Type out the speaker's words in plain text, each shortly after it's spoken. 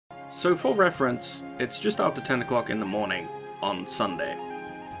So for reference, it's just after 10 o'clock in the morning on Sunday.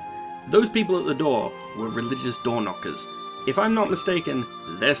 Those people at the door were religious door knockers. If I'm not mistaken,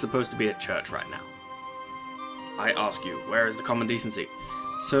 they're supposed to be at church right now. I ask you, where is the common decency?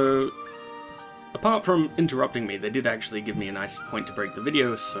 So, apart from interrupting me, they did actually give me a nice point to break the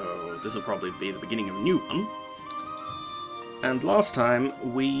video, so this will probably be the beginning of a new one. And last time,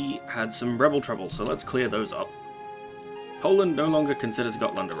 we had some rebel trouble, so let's clear those up. Poland no longer considers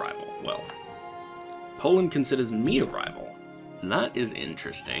Gotland a rival. Well, Poland considers me a rival. That is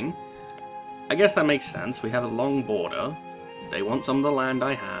interesting. I guess that makes sense. We have a long border. They want some of the land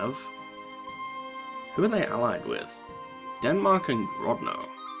I have. Who are they allied with? Denmark and Grodno.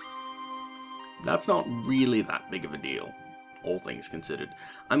 That's not really that big of a deal, all things considered.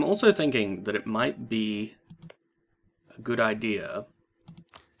 I'm also thinking that it might be a good idea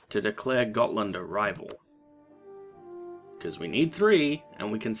to declare Gotland a rival. Because we need 3,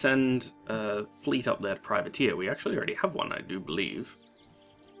 and we can send a fleet up there to privateer. We actually already have one, I do believe,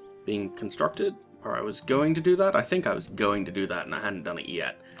 being constructed. Or I was going to do that? I think I was going to do that, and I hadn't done it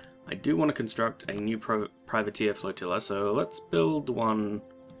yet. I do want to construct a new privateer flotilla, so let's build one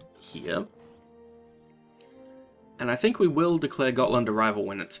here. And I think we will declare Gotland a rival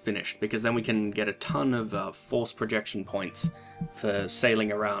when it's finished, because then we can get a ton of force projection points for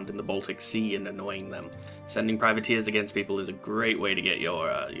sailing around in the Baltic Sea and annoying them. Sending privateers against people is a great way to get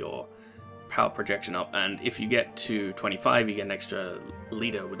your power projection up, and if you get to 25, you get an extra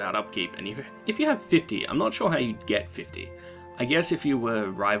leader without upkeep, and if you have 50, I'm not sure how you'd get 50. I guess if you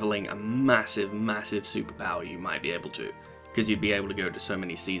were rivaling a massive superpower, you might be able to, because you'd be able to go to so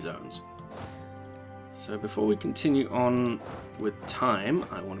many sea zones. So before we continue on with time,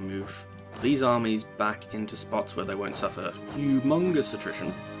 I want to move these armies back into spots where they won't suffer humongous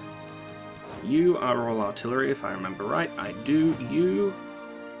attrition. You are all artillery, if I remember right. I do. You.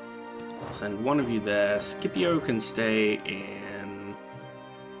 I'll send one of you there. Scipio can stay in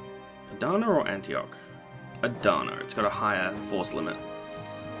Adana or Antioch? Adana. It's got a higher force limit.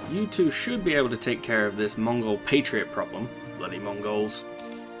 You two should be able to take care of this Mongol patriot problem. Bloody Mongols.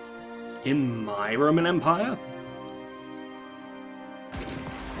 In my Roman Empire?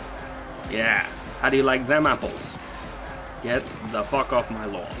 Yeah, how do you like them apples? Get the fuck off my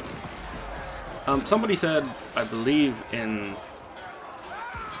lawn. Somebody said, I believe in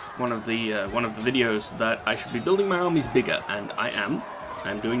one of the videos, that I should be building my armies bigger, and I am.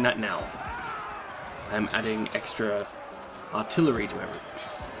 I'm doing that now. I'm adding extra artillery to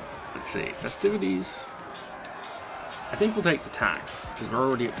everything. Let's see, festivities. I think we'll take the tax, because we're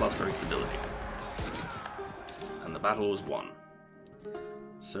already at +3 stability. And the battle was won.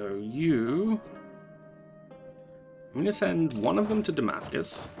 So you... I'm going to send one of them to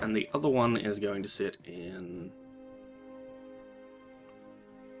Damascus, and the other one is going to sit in...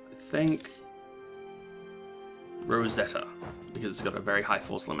 I think... Rosetta, because it's got a very high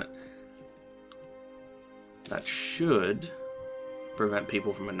force limit. That should prevent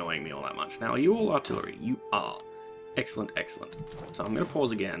people from annoying me all that much. Now, are you all artillery? You are. Excellent, excellent. So I'm going to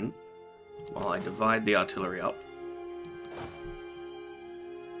pause again while I divide the artillery up.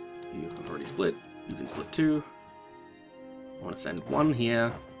 You have already split. You can split 2. I want to send 1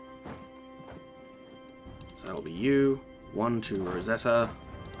 here. So that'll be you. 1 to Rosetta.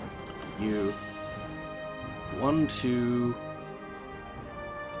 You. 1 to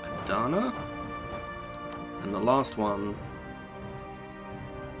Adana. And the last one...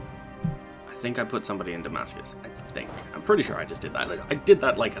 I think I put somebody in Damascus. I think. I'm pretty sure I just did that. I did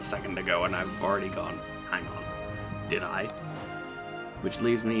that like a second ago and I've already gone, hang on, did I? Which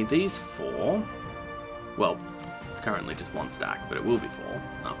leaves me these 4. Well, it's currently just 1 stack, but it will be 4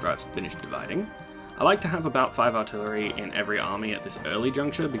 after I've finished dividing. I like to have about 5 artillery in every army at this early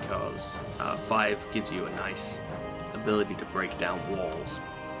juncture because 5 gives you a nice ability to break down walls.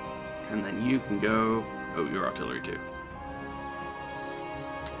 And then you can go... Oh, your artillery too.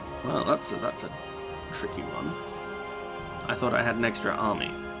 Well, that's a tricky one. I thought I had an extra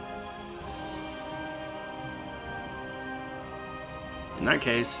army. In that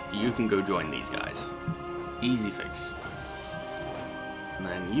case, you can go join these guys. Easy fix. And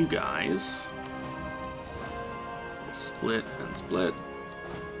then you guys will split and split.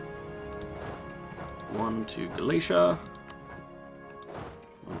 1 to Galatia.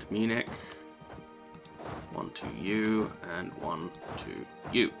 1 to Munich. 1 to you, and 1 to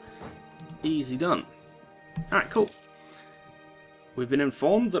you. Easy done. Alright, cool. We've been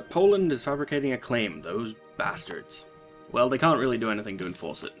informed that Poland is fabricating a claim, those bastards. Well, they can't really do anything to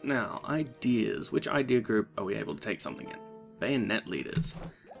enforce it. Now, ideas. Which idea group are we able to take something in? Bayonet leaders.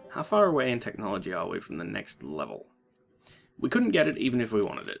 How far away in technology are we from the next level? We couldn't get it even if we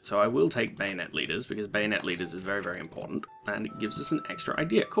wanted it, so I will take Bayonet Leaders, because Bayonet Leaders is very, very important, and it gives us an extra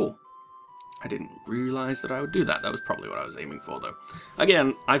idea. Cool. I didn't realise that I would do that. That was probably what I was aiming for, though.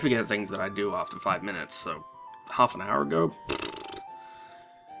 Again, I forget things that I do after 5 minutes, so half an hour ago...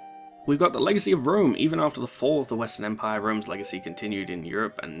 We've got the legacy of Rome. Even after the fall of the Western Empire, Rome's legacy continued in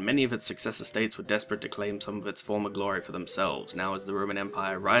Europe, and many of its successor states were desperate to claim some of its former glory for themselves. Now, as the Roman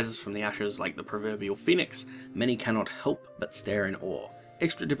Empire rises from the ashes like the proverbial phoenix, many cannot help but stare in awe.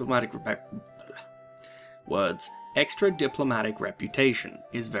 Extra diplomatic reputation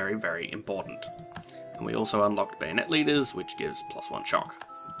is very, very important. And we also unlocked Bayonet Leaders, which gives +1 shock.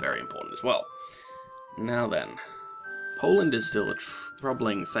 Very important as well. Now then... Poland is still a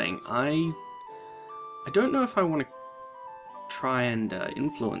troubling thing. I don't know if I want to try and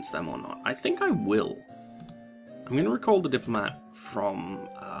influence them or not. I think I will. I'm going to recall the diplomat from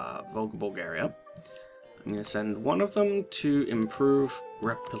Volga, Bulgaria. I'm going to send one of them to improve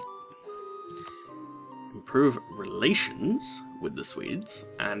relations with the Swedes,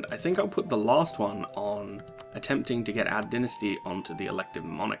 and I think I'll put the last one on attempting to get our dynasty onto the elective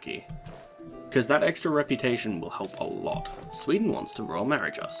monarchy. Because that extra reputation will help a lot. Sweden wants to royal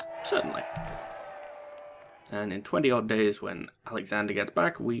marriage us. Certainly. And in 20 odd days, when Alexander gets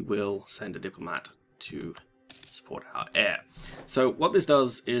back, we will send a diplomat to support our heir. So what this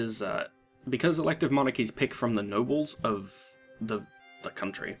does is, because elective monarchies pick from the nobles of the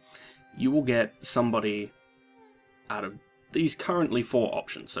country, you will get somebody out of these currently 4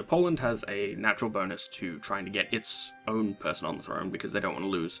 options. So Poland has a natural bonus to trying to get its own person on the throne, because they don't want to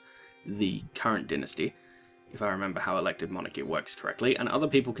lose the current dynasty, if I remember how elected monarchy works correctly, and other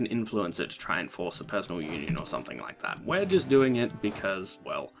people can influence it to try and force a personal union or something like that. We're just doing it because,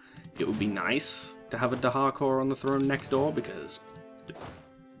 well, it would be nice to have a Dahakor on the throne next door, because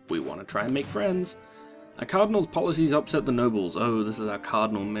we want to try and make friends. A cardinal's policies upset the nobles. Oh, this is our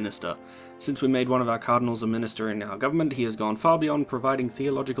cardinal minister. Since we made one of our cardinals a minister in our government, he has gone far beyond providing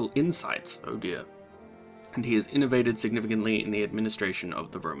theological insights. Oh dear. And he has innovated significantly in the administration of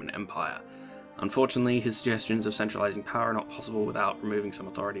the Roman Empire. Unfortunately, his suggestions of centralizing power are not possible without removing some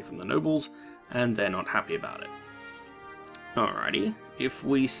authority from the nobles, and they're not happy about it. Alrighty, if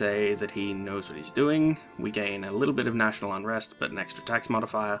we say that he knows what he's doing, we gain a little bit of national unrest, but an extra tax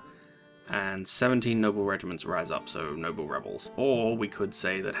modifier, and 17 noble regiments rise up, so noble rebels. Or we could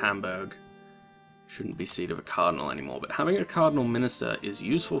say that Hamburg shouldn't be seat of a cardinal anymore, but having a cardinal minister is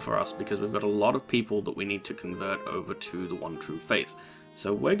useful for us because we've got a lot of people that we need to convert over to the one true faith.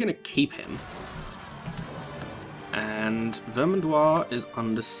 So we're going to keep him. And Vermandois is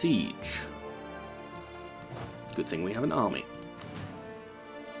under siege. Good thing we have an army.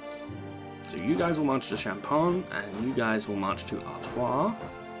 So you guys will march to Champagne, and you guys will march to Artois.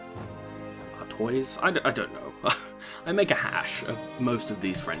 Artois? I don't know. I make a hash of most of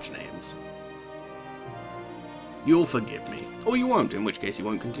these French names. You'll forgive me. Or you won't, in which case you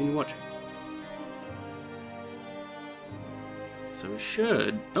won't continue watching. So we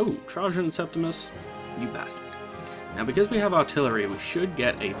should... Oh, Trajan Septimus, you bastard. Now, because we have artillery, we should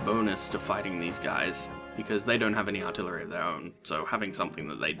get a bonus to fighting these guys, because they don't have any artillery of their own, so having something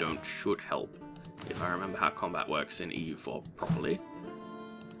that they don't should help, if I remember how combat works in EU4 properly.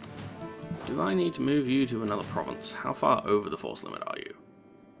 Do I need to move you to another province? How far over the force limit are you?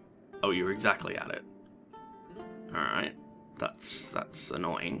 Oh, you're exactly at it. Alright, that's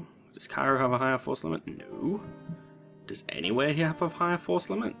annoying. Does Cairo have a higher force limit? No. Does anywhere here have a higher force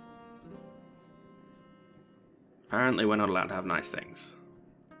limit? Apparently we're not allowed to have nice things.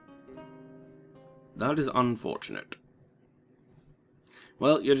 That is unfortunate.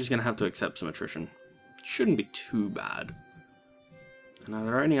 Well, you're just going to have to accept some attrition. Shouldn't be too bad. And are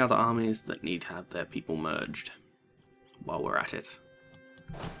there any other armies that need to have their people merged while we're at it?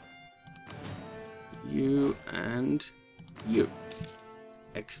 You and you.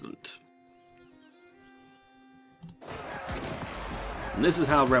 Excellent. And this is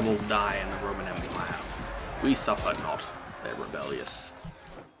how rebels die in the Roman Empire. We suffer not their rebellious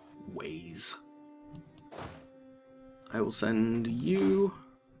ways. I will send you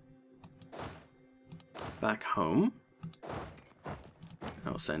back home.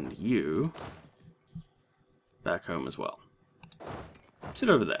 I'll send you back home as well. Sit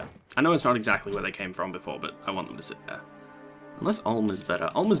over there. I know it's not exactly where they came from before, but I want them to sit there. Unless Ulm is better.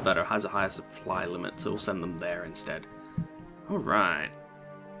 Ulm is better, has a higher supply limit, so we'll send them there instead. Alright.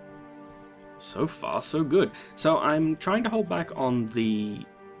 So far, so good. So I'm trying to hold back on the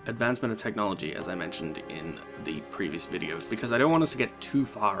advancement of technology, as I mentioned in the previous videos, because I don't want us to get too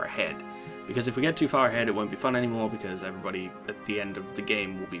far ahead. Because if we get too far ahead, it won't be fun anymore, because everybody at the end of the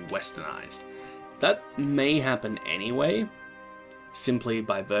game will be westernized. That may happen anyway, simply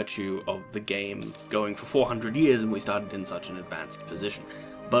by virtue of the game going for 400 years and we started in such an advanced position.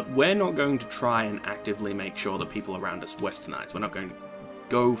 But we're not going to try and actively make sure that people around us westernize. We're not going to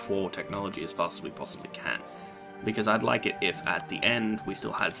go for technology as fast as we possibly can. Because I'd like it if at the end we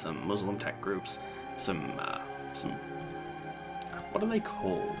still had some Muslim tech groups, some what are they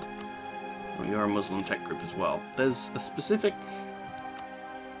called? Well, you're a Muslim tech group as well. There's a specific...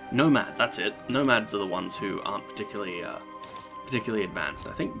 Nomad, that's it. Nomads are the ones who aren't particularly advanced.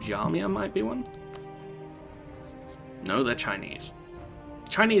 I think Jamia might be one? No, they're Chinese.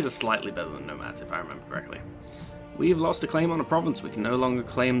 Chinese are slightly better than Nomads, if I remember correctly. We have lost a claim on a province. We can no longer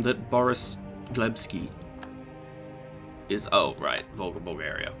claim that Boris Glebsky is... Oh, right, Volga,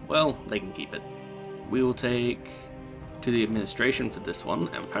 Bulgaria. Well, they can keep it. We will take to the administration for this one,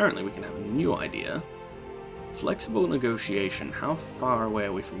 and apparently we can have a new idea. Flexible negotiation. How far away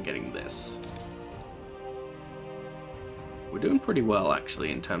are we from getting this? We're doing pretty well,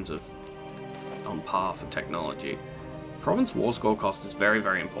 actually, in terms of on par for technology. Province war score cost is very,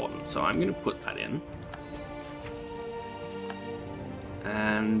 very important, so I'm going to put that in.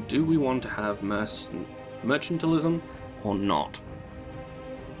 And do we want to have mercantilism or not?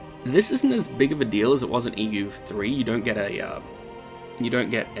 This isn't as big of a deal as it was in EU3. You don't get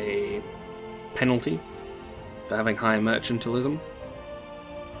a penalty for having high mercantilism.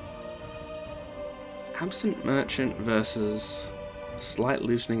 Absent merchant versus slight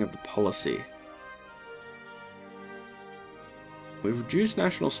loosening of the policy. We've reduced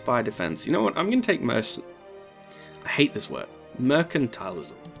national spy defense. You know what? I'm going to take I hate this word.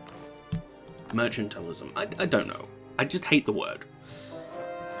 Mercantilism. Mercantilism. I don't know. I just hate the word.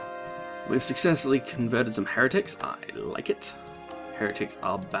 We've successfully converted some heretics. I like it. Heretics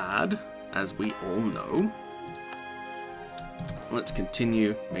are bad, as we all know. Let's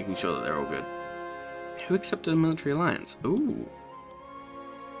continue making sure that they're all good. Who accepted a military alliance? Ooh.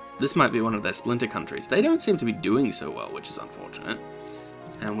 This might be one of their splinter countries. They don't seem to be doing so well, which is unfortunate.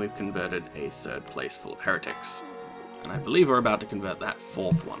 And we've converted a third place full of heretics. And I believe we're about to convert that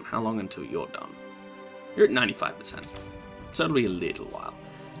fourth one. How long until you're done? You're at 95%. So it'll be a little while.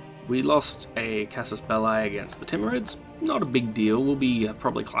 We lost a casus belli against the Timurids. Not a big deal. We'll be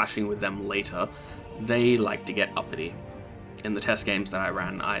probably clashing with them later. They like to get uppity. In the test games that I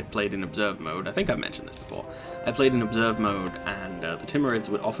ran, I played in observe mode. I think I mentioned this before. I played in observe mode, and the Timurids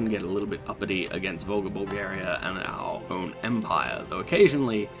would often get a little bit uppity against Volga, Bulgaria, and our own empire, though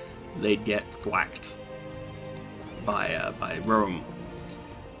occasionally they'd get thwacked by Rome,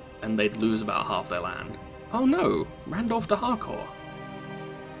 and they'd lose about half their land. Oh no! Randolph de Harcourt.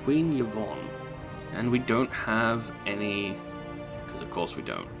 Queen Yvonne. And we don't have any... because of course we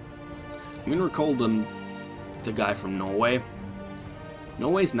don't. I'm going to recall the guy from Norway.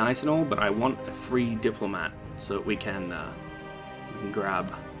 Norway's nice and all, but I want a free diplomat so that we can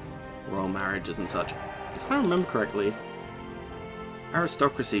grab royal marriages and such. If I remember correctly,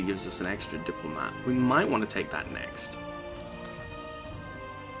 aristocracy gives us an extra diplomat. We might want to take that next.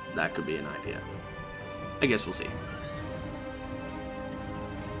 That could be an idea. I guess we'll see.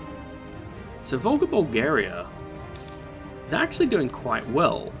 So Volga, Bulgaria, they're actually doing quite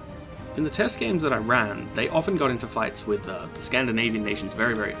well. In the test games that I ran, they often got into fights with the Scandinavian nations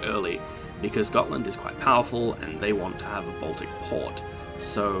very, very early because Gotland is quite powerful and they want to have a Baltic port.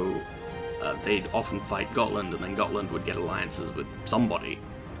 So they'd often fight Gotland, and then Gotland would get alliances with somebody,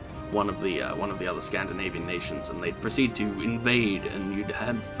 one of the other Scandinavian nations, and they'd proceed to invade, and you'd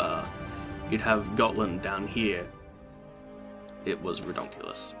have Gotland down here. It was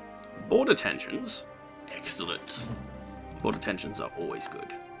redonkulous. Border tensions, excellent. Border tensions are always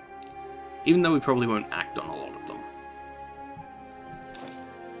good. Even though we probably won't act on a lot of them.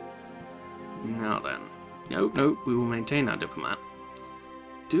 Now then. Nope, we will maintain our diplomat.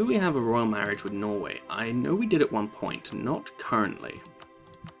 Do we have a royal marriage with Norway? I know we did at one point, not currently.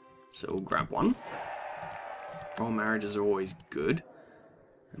 So we'll grab one. Royal marriages are always good.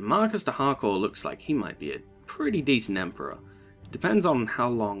 And Marcus de Harcourt looks like he might be a pretty decent emperor. Depends on how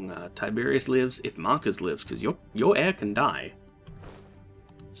long Tiberius lives, if Marcus lives, because your heir can die.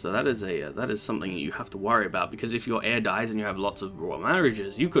 So that is something that you have to worry about, because if your heir dies and you have lots of royal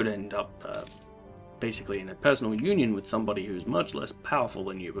marriages, you could end up basically in a personal union with somebody who's much less powerful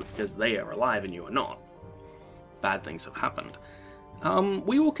than you, because they are alive and you are not. Bad things have happened.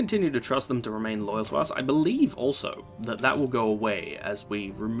 We will continue to trust them to remain loyal to us. I believe also that will go away as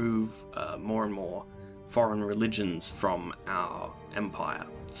we remove more and more foreign religions from our empire.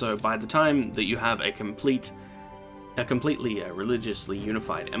 So by the time that you have a completely religiously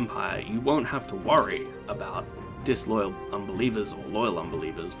unified empire, you won't have to worry about disloyal unbelievers or loyal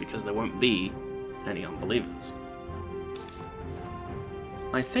unbelievers, because there won't be any unbelievers.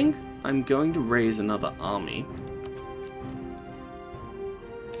 I think I'm going to raise another army.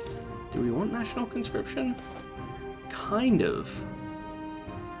 Do we want national conscription? Kind of.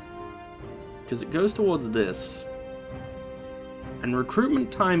 Because it goes towards this. And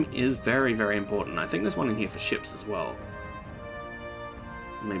recruitment time is very, very important. I think there's one in here for ships as well.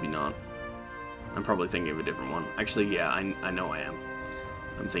 Maybe not. I'm probably thinking of a different one. Actually, yeah, I know I am.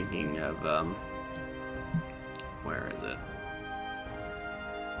 I'm thinking of, where is it?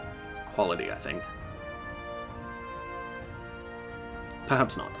 Quality, I think.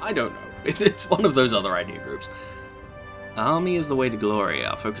 Perhaps not. I don't know. It's one of those other idea groups. Army is the way to glory.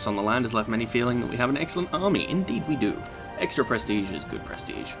 Our focus on the land has left many feeling that we have an excellent army. Indeed we do. Extra prestige is good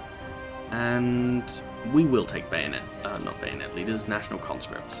prestige. And we will take not bayonet leaders, national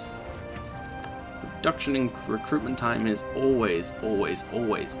conscripts. Reduction in recruitment time is always, always,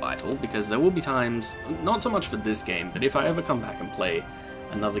 always vital, because there will be times, not so much for this game, but if I ever come back and play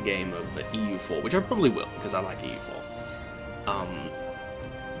another game of EU4, which I probably will, because I like EU4,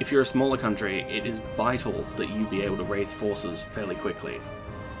 if you're a smaller country, it is vital that you be able to raise forces fairly quickly,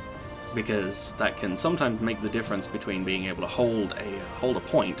 because that can sometimes make the difference between being able to hold a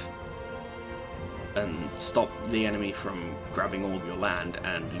point and stop the enemy from grabbing all of your land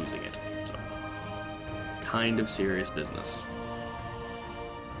and losing it. So, kind of serious business.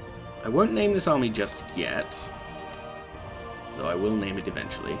 I won't name this army just yet, though I will name it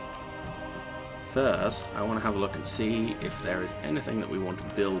eventually. First, I want to have a look and see if there is anything that we want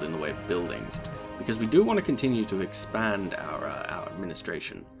to build in the way of buildings, because we do want to continue to expand our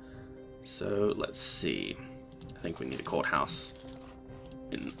administration. So let's see. I think we need a courthouse.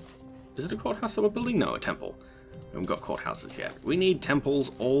 Is it a courthouse that we're building? No, a temple. We haven't got courthouses yet. We need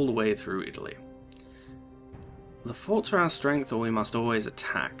temples all the way through Italy. The forts are our strength, or we must always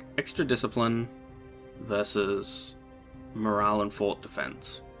attack. Extra discipline versus morale and fort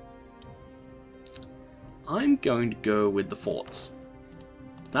defense. I'm going to go with the forts.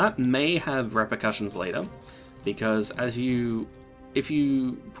 That may have repercussions later, because if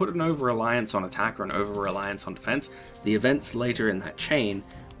you put an over-reliance on attack or an over-reliance on defense, the events later in that chain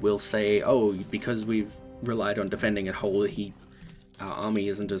will say, oh, because we've relied on defending a whole heap, our army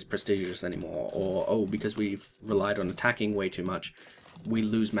isn't as prestigious anymore, or oh, because we've relied on attacking way too much, we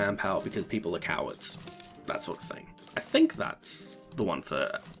lose manpower because people are cowards. That sort of thing. I think that's the one for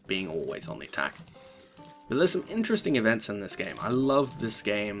being always on the attack. But there's some interesting events in this game. I love this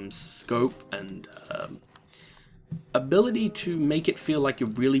game's scope and ability to make it feel like you're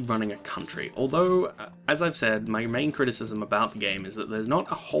really running a country. Although, as I've said, my main criticism about the game is that there's not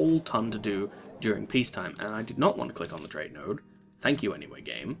a whole ton to do during peacetime, and I did not want to click on the trade node. Thank you anyway,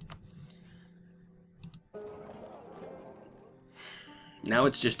 game. Now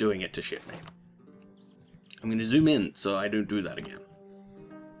it's just doing it to shit me. I'm going to zoom in so I don't do that again.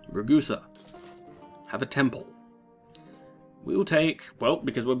 Ragusa. Have a temple. We will take, well,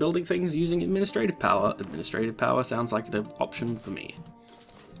 because we're building things using administrative power. Administrative power sounds like the option for me.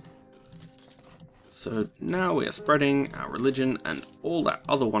 So now we are spreading our religion and all that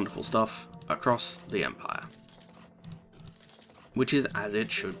other wonderful stuff across the empire. Which is as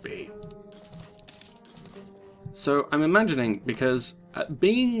it should be. So I'm imagining, because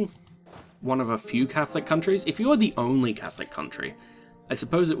being one of a few Catholic countries, if you're the only Catholic country, I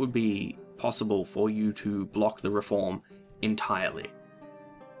suppose it would be possible for you to block the reform entirely.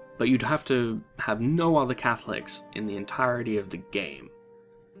 But you'd have to have no other Catholics in the entirety of the game.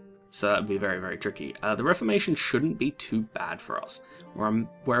 So that would be very, very tricky. The Reformation shouldn't be too bad for us.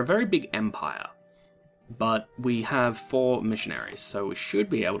 We're a very big empire, but we have 4 missionaries, so we should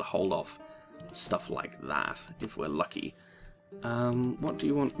be able to hold off stuff like that, if we're lucky. What do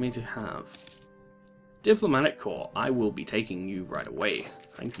you want me to have? Diplomatic Corps. I will be taking you right away.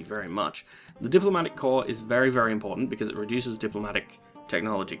 Thank you very much. The Diplomatic Corps is very, very important because it reduces diplomatic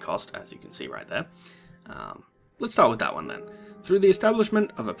technology cost, as you can see right there. Let's start with that one then. Through the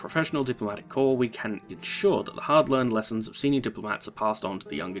establishment of a professional diplomatic corps, we can ensure that the hard-learned lessons of senior diplomats are passed on to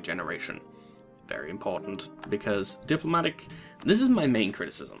the younger generation. Very important, because this is my main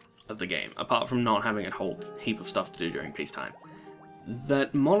criticism of the game, apart from not having a whole heap of stuff to do during peacetime.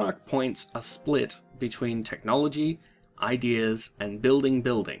 That monarch points are split between technology, ideas, and building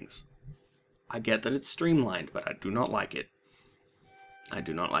buildings. I get that it's streamlined, but I do not like it. I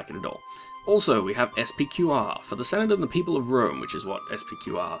do not like it at all. Also, we have SPQR, for the Senate and the People of Rome, which is what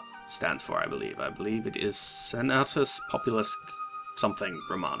SPQR stands for, I believe. I believe it is Senatus Populus something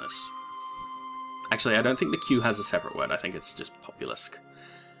Romanus. Actually, I don't think the Q has a separate word, I think it's just Populusque.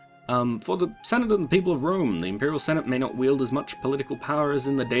 For the Senate and the People of Rome, the Imperial Senate may not wield as much political power as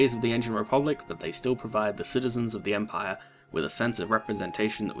in the days of the Ancient Republic, but they still provide the citizens of the Empire with a sense of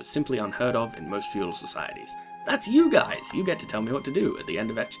representation that was simply unheard of in most feudal societies. That's you guys! You get to tell me what to do at the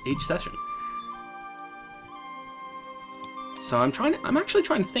end of each session. So I'm actually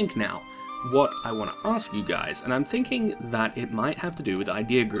trying to think now what I want to ask you guys, and I'm thinking that it might have to do with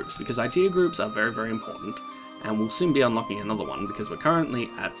idea groups, because idea groups are very, very important, and we'll soon be unlocking another one, because we're currently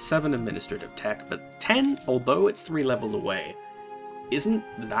at 7 administrative tech, but 10, although it's 3 levels away, isn't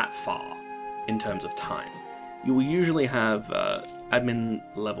that far in terms of time. You will usually have admin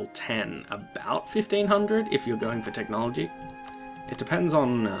level 10 about 1500 if you're going for technology. It depends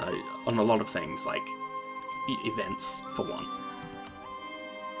on a lot of things, like events, for one.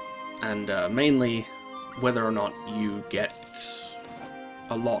 And mainly whether or not you get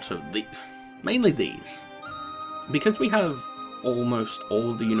a lot of mainly these. Because we have almost all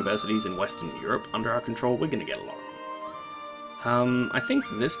of the universities in Western Europe under our control, we're going to get a lot of them. I think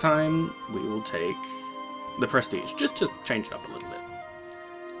this time we will take the Prestige, just to change it up a little bit.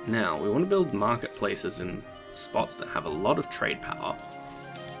 Now, we want to build marketplaces in spots that have a lot of trade power.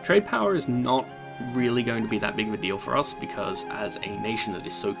 Trade power is not really going to be that big of a deal for us, because as a nation that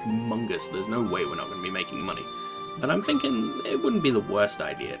is so humongous, there's no way we're not going to be making money. But I'm thinking it wouldn't be the worst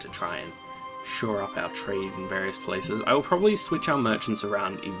idea to try and shore up our trade in various places. I will probably switch our merchants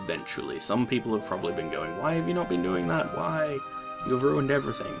around eventually. Some people have probably been going, why have you not been doing that? Why? You've ruined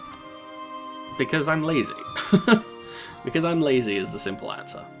everything. Because I'm lazy. Because I'm lazy is the simple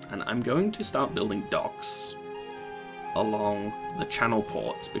answer. And I'm going to start building docks along the channel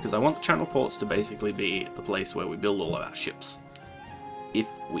ports, because I want the channel ports to basically be the place where we build all of our ships, if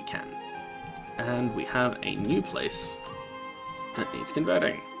we can. And we have a new place that needs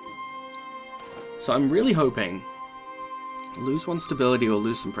converting. So I'm really hoping lose 1 stability or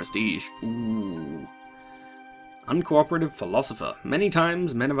lose some prestige. Ooh. Uncooperative philosopher. Many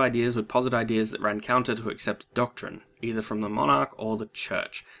times men of ideas would posit ideas that ran counter to accepted doctrine, either from the monarch or the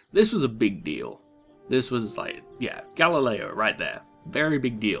church. This was a big deal. This was like, yeah, Galileo right there. Very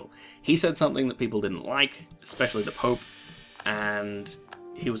big deal. He said something that people didn't like, especially the Pope, and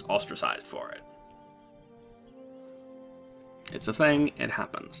he was ostracized for it. It's a thing, it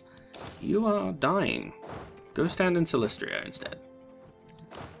happens. You are dying. Go stand in Silistria instead.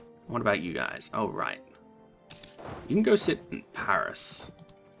 What about you guys? Oh, right. You can go sit in Paris.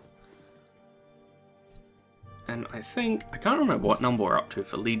 And I can't remember what number we're up to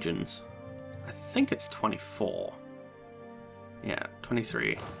for legions. I think it's 24. Yeah,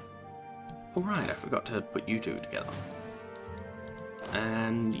 23. Oh right, I forgot to put you two together.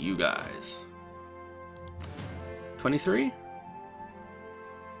 And you guys. 23?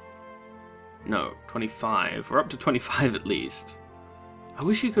 No, 25. We're up to 25 at least. I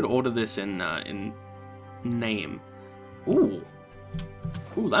wish you could order this in name. Ooh.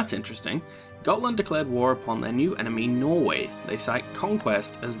 Ooh, that's interesting. Gotland declared war upon their new enemy, Norway. They cite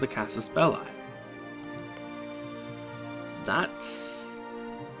conquest as the casus belli. That's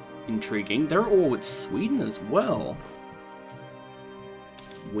intriguing. They're at war with Sweden as well.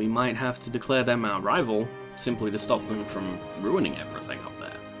 We might have to declare them our rival, simply to stop them from ruining everything up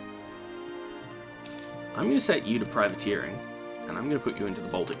there. I'm going to set you to privateering, and I'm going to put you into the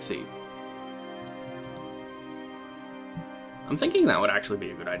Baltic Sea. I'm thinking that would actually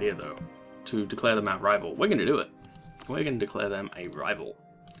be a good idea, though, to declare them our rival. We're going to do it. We're going to declare them a rival.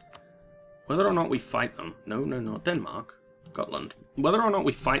 Whether or not we fight them... No, not Denmark. Gotland. Whether or not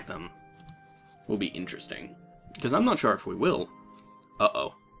we fight them will be interesting, because I'm not sure if we will.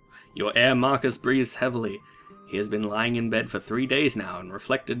 Uh-oh. Your heir Marcus breathes heavily. He has been lying in bed for 3 days now, and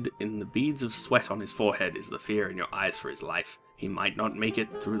reflected in the beads of sweat on his forehead is the fear in your eyes for his life. He might not make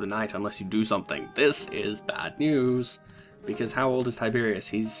it through the night unless you do something. This is bad news. Because how old is Tiberius?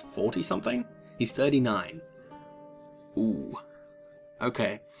 He's 40-something? He's 39. Ooh.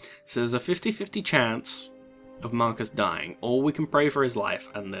 Okay. So there's a 50-50 chance of Marcus dying, or we can pray for his life,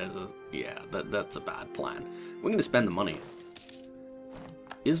 and there's a... yeah, that's a bad plan. We're going to spend the money.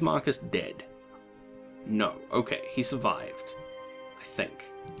 Is Marcus dead? No. Okay, he survived. I think.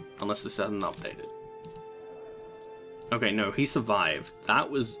 Unless this hasn't updated. Okay, no, he survived. That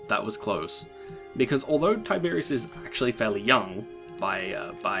was close. Because although Tiberius is actually fairly young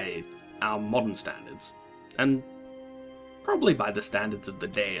by our modern standards, and probably by the standards of the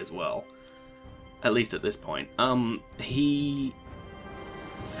day as well, at least at this point, he's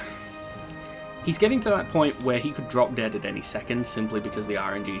getting to that point where he could drop dead at any second simply because the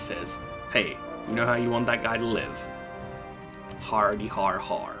RNG says, hey, you know how you want that guy to live? Hardy har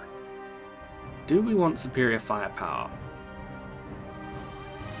har. Do we want superior firepower?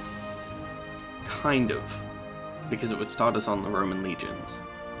 Kind of, because it would start us on the Roman legions.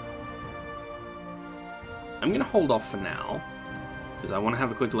 I'm going to hold off for now, because I want to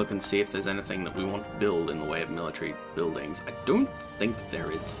have a quick look and see if there's anything that we want to build in the way of military buildings. I don't think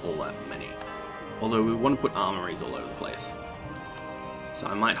there is all that many, although we want to put armories all over the place. So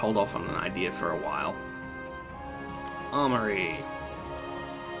I might hold off on an idea for a while. Armory.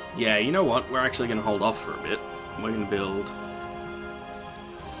 Yeah, you know what? We're actually going to hold off for a bit. We're going to build...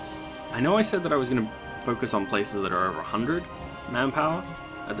 I know I said that I was going to focus on places that are over 100 manpower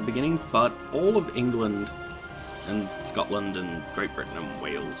at the beginning, but all of England and Scotland and Great Britain and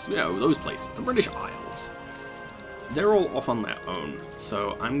Wales, you know, those places, the British Isles, they're all off on their own,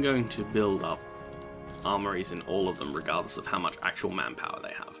 so I'm going to build up armories in all of them, regardless of how much actual manpower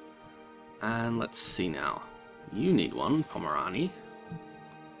they have. And let's see now. You need one, Pomerani.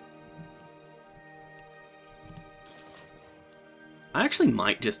 I actually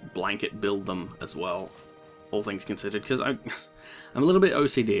might just blanket build them as well, all things considered, because I'm a little bit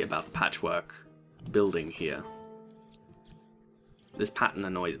OCD about the patchwork building here. This pattern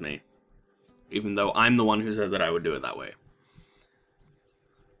annoys me, even though I'm the one who said that I would do it that way.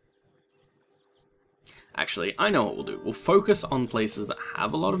 Actually, I know what we'll do. We'll focus on places that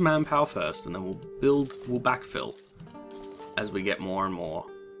have a lot of manpower first, and then we'll backfill as we get more and more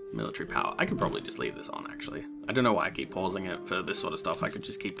military power. I could probably just leave this on, actually. I don't know why I keep pausing it for this sort of stuff. I could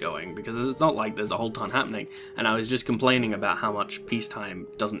just keep going, because it's not like there's a whole ton happening, and I was just complaining about how much peacetime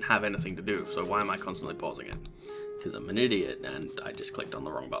doesn't have anything to do, so why am I constantly pausing it? Because I'm an idiot, and I just clicked on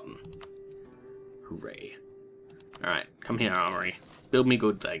the wrong button. Hooray. Alright, come here, armory. Build me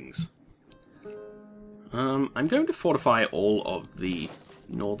good things. I'm going to fortify all of the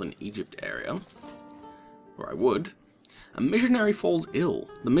northern Egypt area, or I would. A missionary falls ill.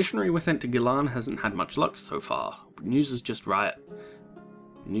 The missionary we sent to Gilan hasn't had much luck so far. News is just riot.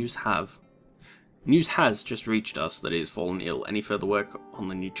 News has just reached us that he has fallen ill. Any further work on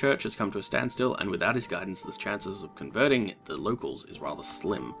the new church has come to a standstill, and without his guidance, the chances of converting the locals is rather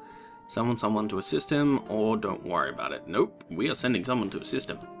slim. Summon someone to assist him, or don't worry about it. Nope, we are sending someone to assist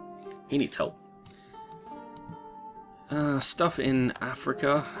him. He needs help. Stuff in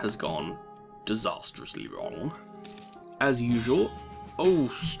Africa has gone disastrously wrong. As usual. Oh,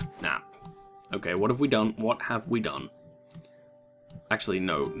 snap. Okay, what have we done? What have we done? Actually,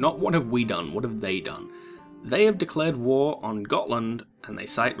 no. Not what have we done. What have they done? They have declared war on Gotland, and they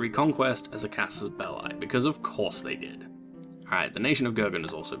cite Reconquest as a casus belli, because of course they did. Alright, the nation of Gurgen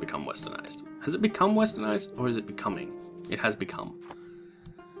has also become westernized. Has it become westernized, or is it becoming? It has become.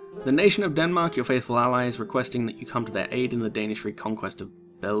 The nation of Denmark, your faithful ally, is requesting that you come to their aid in the Danish reconquest of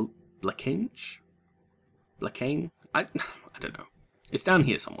Blackane? I don't know. It's down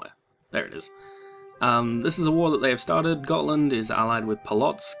here somewhere. There it is. This is a war that they have started. Gotland is allied with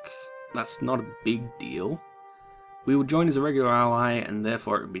Polotsk. That's not a big deal. We would join as a regular ally, and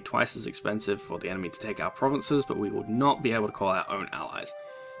therefore it would be twice as expensive for the enemy to take our provinces, but we would not be able to call our own allies.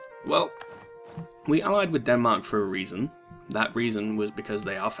 Well, we allied with Denmark for a reason. That reason was because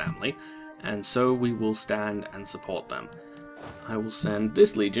they are family, and so we will stand and support them. I will send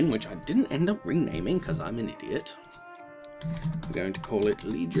this legion, which I didn't end up renaming because I'm an idiot. I'm going to call it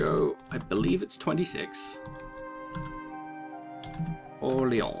Legio, I believe it's 26.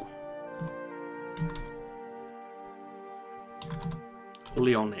 Orléans.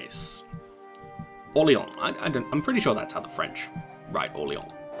 Orléans. Orléans. I'm pretty sure that's how the French write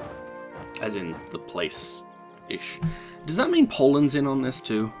Orléans. As in the place-ish. Does that mean Poland's in on this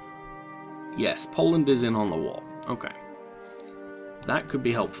too? Yes, Poland is in on the war. Okay. That could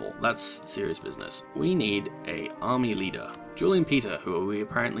be helpful. That's serious business. We need a army leader. Julian Peter, who we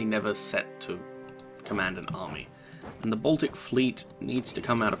apparently never set to command an army. And the Baltic fleet needs to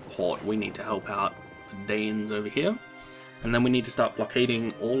come out of port. We need to help out the Danes over here. And then we need to start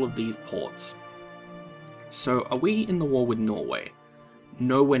blockading all of these ports. So, are we in the war with Norway?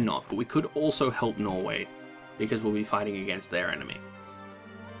 No, we're not, but we could also help Norway, because we'll be fighting against their enemy.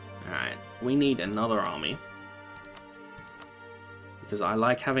 Alright, we need another army, because I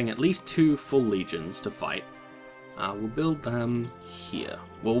like having at least 2 full legions to fight. We'll build them here.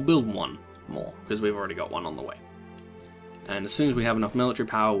 Well, we'll build one more, because we've already got one on the way. And as soon as we have enough military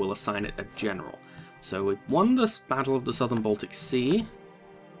power, we'll assign it a general. So we've won this Battle of the Southern Baltic Sea,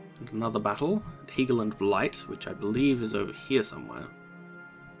 and another battle at Hegel Blight, which I believe is over here somewhere.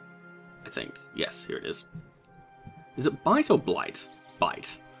 I think. Yes, here it is. Is it Bite or Blight?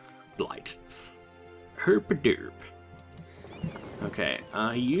 Bite. Blight. Herpaderp. Okay,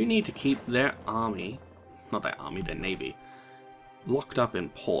 you need to keep their army, not their army, their navy, locked up in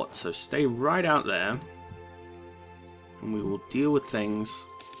port, so stay right out there, and we will deal with things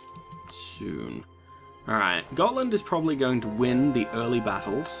soon. Alright, Gotland is probably going to win the early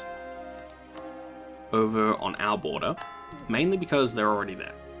battles, over on our border, mainly because they're already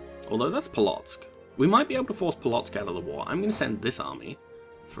there. Although that's Polotsk. We might be able to force Polotsk out of the war. I'm going to send this army,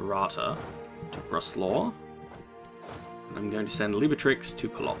 Ferrata, to Bruslaw. And I'm going to send Libetrix to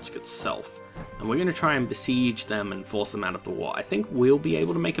Polotsk itself. And we're going to try and besiege them and force them out of the war. I think we'll be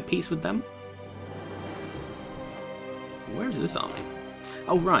able to make a peace with them. Where is this army?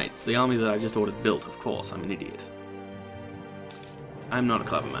 Oh right, it's the army that I just ordered built, of course. I'm an idiot. I'm not a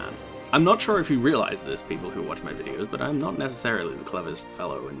clever man. I'm not sure if you realize this, people who watch my videos, but I'm not necessarily the cleverest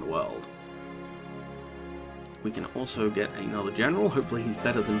fellow in the world. We can also get another general. Hopefully he's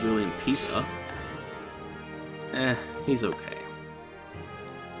better than Julian Pisa. He's okay.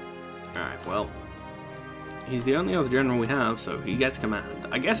 Alright, well, he's the only other general we have, so he gets command.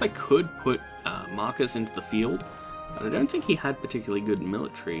 I guess I could put Marcus into the field, but I don't think he had particularly good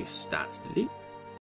military stats, did he?